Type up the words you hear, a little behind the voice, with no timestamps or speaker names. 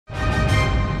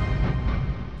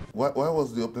Why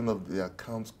was the opening of the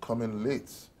accounts coming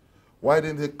late? Why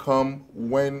didn't it come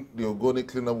when the Ogoni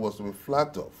cleanup was to be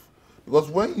flagged off? Because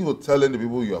when you're telling the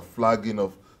people you're flagging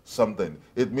off something,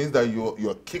 it means that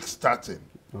you're kick-starting.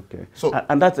 Okay. So,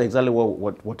 and that's exactly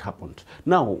what happened.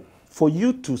 Now, for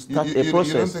you to start a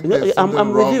process,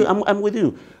 I'm with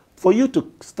you. For you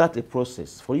to start a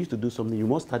process, for you to do something, you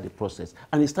must start the process.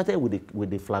 And it started with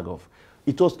the flag off.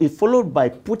 It followed by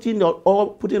putting up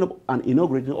and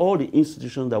inaugurating all the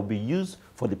institutions that will be used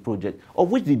for the project, of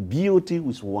which the BOT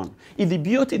was one. If the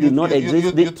BOT did not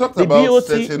exist, you talked about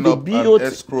setting up an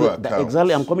escrow account.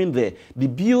 Exactly, I'm coming there. The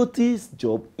BOT's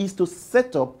job is to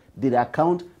set up the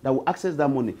account that will access that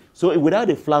money. So without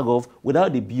the flag off,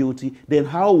 without the BOT, then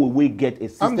how will we get a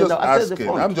system that will access the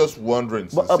fund? I'm just wondering,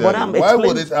 why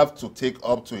would it have to take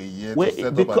up to a year to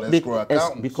set up an escrow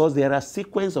account? Because there are a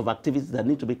sequence of activities that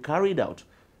need to be carried out.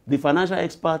 The financial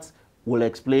experts will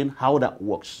explain how that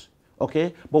works.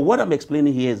 Okay? But what I'm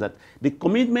explaining here is that the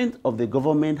commitment of the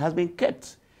government has been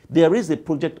kept. There is a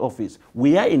project office.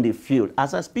 We are in the field.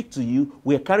 As I speak to you,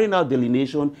 we are carrying out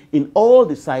delineation in all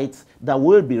the sites that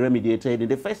will be remediated in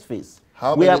the first phase.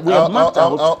 How many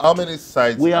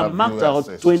sites we have marked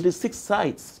out 26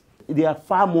 sites. There are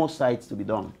far more sites to be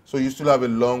done. So you still have a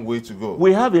long way to go.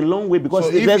 We have a long way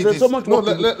because there's so much work.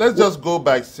 Let's just go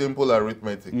by simple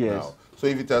arithmetic yes. now. So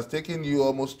if it has taken you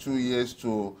almost 2 years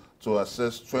to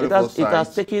assess 24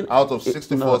 sites out of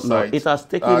 64 sites, it has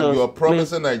taken you're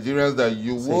promising Nigerians that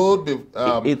you will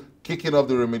be kicking off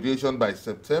the remediation by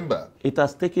September. It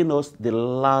has taken us the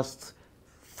last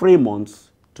 3 months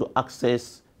to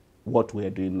access what we are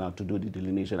doing now, to do the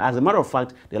delineation. As a matter of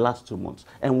fact, the last 2 months.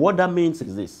 And what that means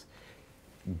is this: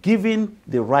 giving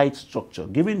the right structure,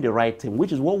 giving the right team,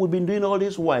 which is what we've been doing all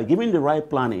this while, giving the right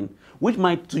planning, which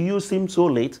might to you seem so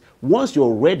late. Once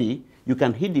you're ready, you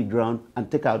can hit the ground and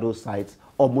take out those sites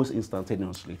almost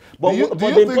instantaneously. But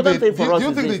the important thing for us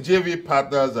is do you think the JV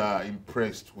partners are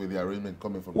impressed with the arrangement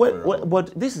coming from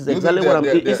but this is exactly what I'm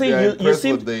saying. You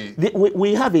see,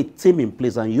 we have a team in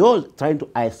place, and you're trying to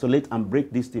isolate and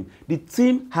break this team. The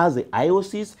team has the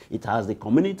IOCs, it has the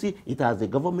community, it has the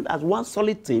government as one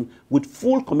solid team with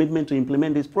full commitment to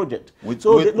implement this project.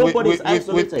 Nobody's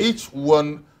isolated. With each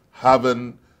one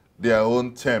having their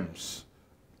own terms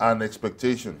and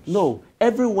expectations. No,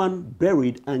 everyone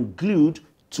buried and glued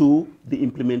to the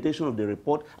implementation of the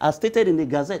report as stated in the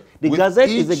Gazette. The Gazette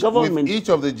is the government. With each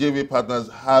of the JV partners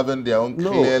having their own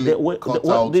clearly cut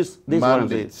out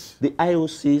mandates. The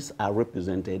IOCs are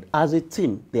represented as a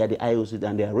team. They are the IOCs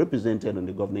and they are represented on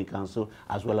the Governing Council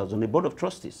as well as on the Board of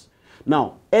Trustees.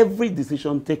 Now, every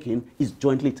decision taken is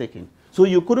jointly taken. So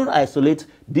you couldn't isolate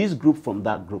this group from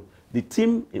that group. The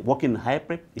team working in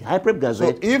HYPREP, the HYPREP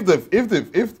Gazette. So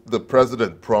if the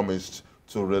president promised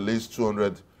to release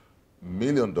 $200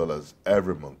 million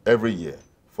every year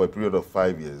for a period of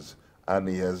 5 years, and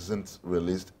he hasn't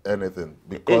released anything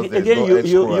because there's no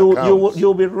escrow account.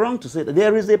 You'll be wrong to say that.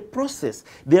 There is a process.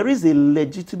 There is a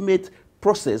legitimate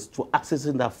process to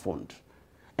accessing that fund.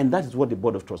 And that is what the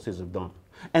Board of Trustees have done.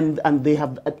 And they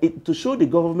have, to show the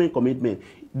government commitment,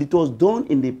 it was done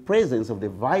in the presence of the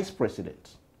Vice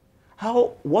President.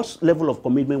 What level of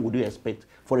commitment would you expect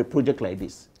for a project like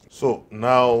this? So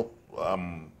now,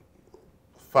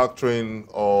 factoring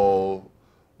all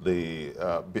the,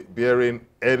 bearing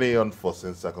any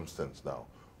unforeseen circumstance now,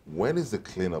 when is the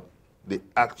cleanup, the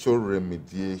actual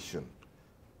remediation?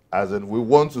 As in, we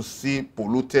want to see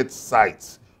polluted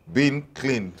sites being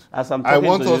cleaned. I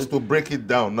want us to break it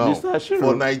down now for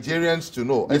Nigerians to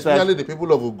know, especially the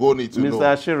people of Ogoni to know.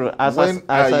 Mr. Ashiru, when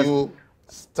are you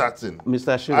starting?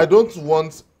 Mr. Ashiru, I don't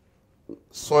want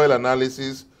soil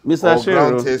analysis or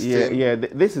ground testing.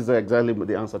 This is exactly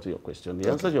the answer to your question. The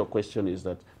answer to your question is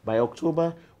that by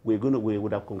October, we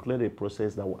would have concluded a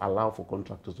process that will allow for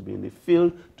contractors to be in the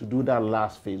field to do that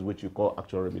last phase, which you call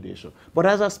actual remediation. But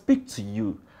as I speak to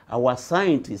you, our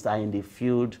scientists are in the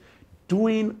field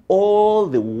doing all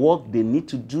the work they need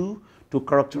to do to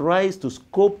characterize, to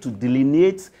scope, to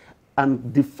delineate,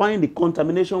 and define the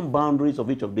contamination boundaries of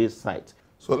each of these sites.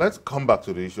 So let's come back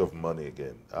to the issue of money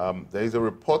again. There is a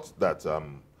report that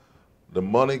the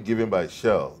money given by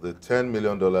Shell, the $10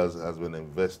 million, has been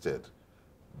invested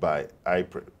by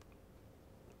HYPREP.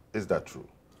 Is that true?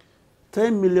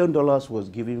 $10 million was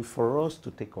given for us to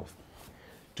take off.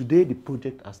 Today, the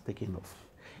project has taken off.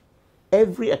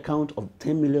 Every account of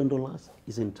 $10 million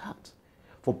is intact.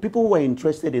 For people who are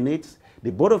interested in it,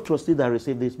 the Board of Trustees that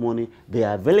received this money, they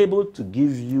are available to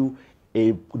give you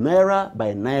a naira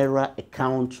by naira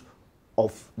account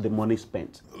of the money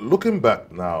spent. Looking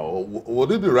back now,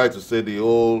 would it be right to say the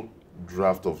whole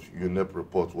draft of UNEP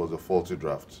report was a faulty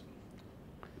draft?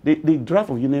 The draft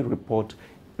of unit report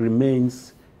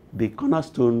remains the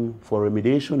cornerstone for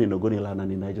remediation in Ogoni land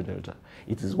and in Niger Delta.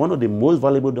 It is one of the most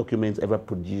valuable documents ever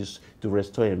produced to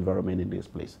restore environment in this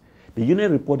place. The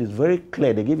unit report is very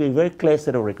clear. They give a very clear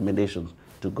set of recommendations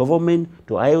to government,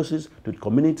 to IOCs, to the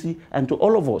community, and to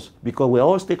all of us, because we're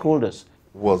all stakeholders.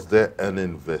 Was there an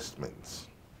investment?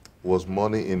 Was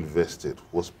money invested?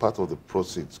 Was part of the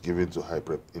proceeds given to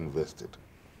HYPREP invested?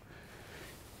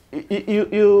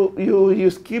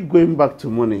 You keep going back to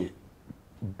money.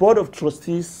 Board of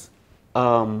Trustees'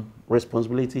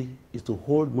 responsibility is to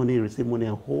hold money, receive money,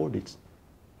 and hold it.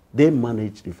 They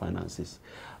manage the finances.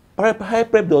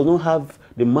 HYPREP does not have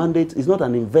the mandate. It's not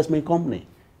an investment company.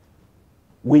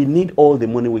 We need all the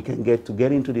money we can get to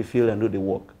get into the field and do the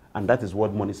work. And that is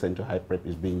what money sent to HYPREP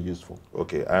is being used for.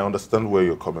 Okay, I understand where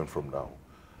you're coming from now.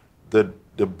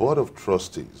 The Board of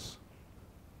Trustees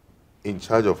in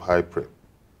charge of HYPREP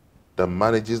that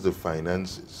manages the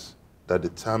finances, that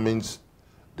determines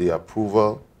the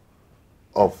approval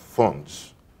of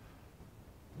funds,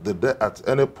 did they at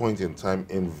any point in time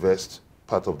invest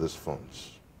part of these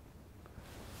funds?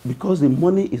 Because the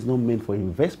money is not meant for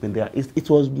investment. It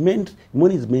was meant,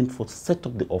 money is meant for set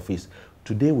up the office.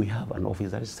 Today we have an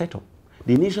office that is set up.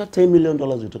 The initial $10 million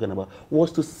we're talking about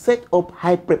was to set up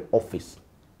HYPREP office.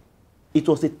 It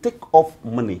was a take-off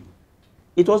money.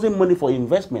 It wasn't money for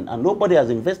investment, and nobody has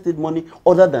invested money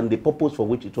other than the purpose for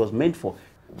which it was meant for.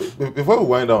 Before we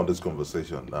wind down this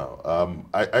conversation now,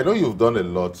 I know you've done a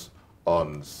lot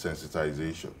on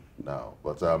sensitization now,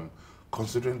 but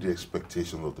considering the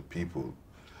expectations of the people,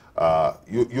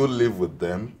 you live with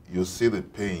them, you see the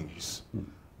pains,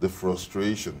 the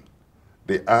frustration,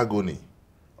 the agony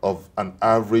of an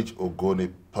average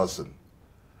Ogoni person.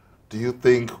 Do you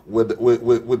think with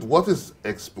what is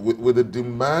with the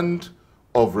demand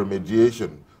of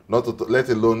remediation, not to, let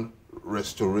alone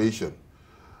restoration,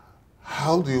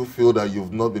 how do you feel that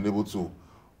you've not been able to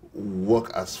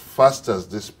work as fast as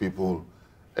these people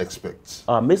expect?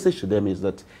 Our message to them is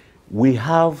that we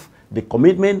have the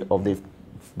commitment of the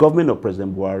government of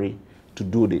President Buhari to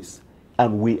do this,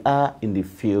 and we are in the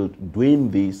field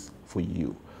doing this for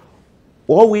you.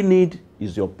 All we need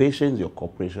is your patience, your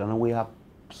cooperation, and we have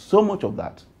so much of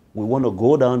that. We want to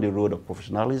go down the road of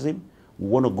professionalism. We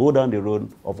want to go down the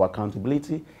road of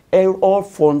accountability. And all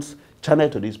funds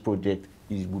channeled to this project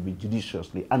will be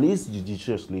judiciously, and is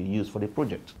judiciously used for the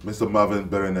project. Mr. Marvin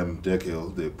Berenem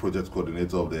Dekil, the project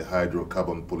coordinator of the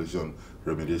Hydrocarbon Pollution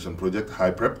Remediation Project,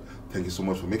 HYPREP, thank you so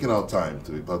much for making our time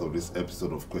to be part of this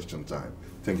episode of Question Time.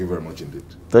 Thank you very much indeed.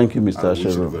 Thank you, Mr. I wish you the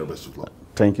Ashero. very best of luck.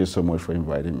 Thank you so much for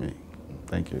inviting me.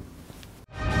 Thank you.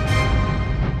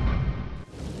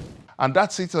 And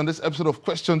that's it on this episode of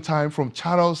Question Time from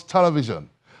Channels Television.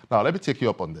 Now, let me take you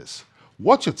up on this.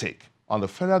 What's your take on the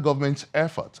federal government's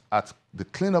effort at the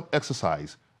cleanup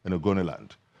exercise in Ogoni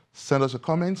land? Send us a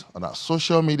comment on our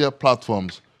social media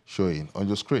platforms showing on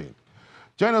your screen.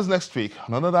 Join us next week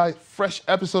on another fresh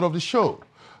episode of the show.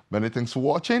 Many thanks for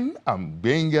watching. I'm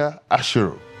Benga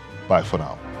Ashiro. Bye for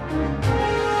now.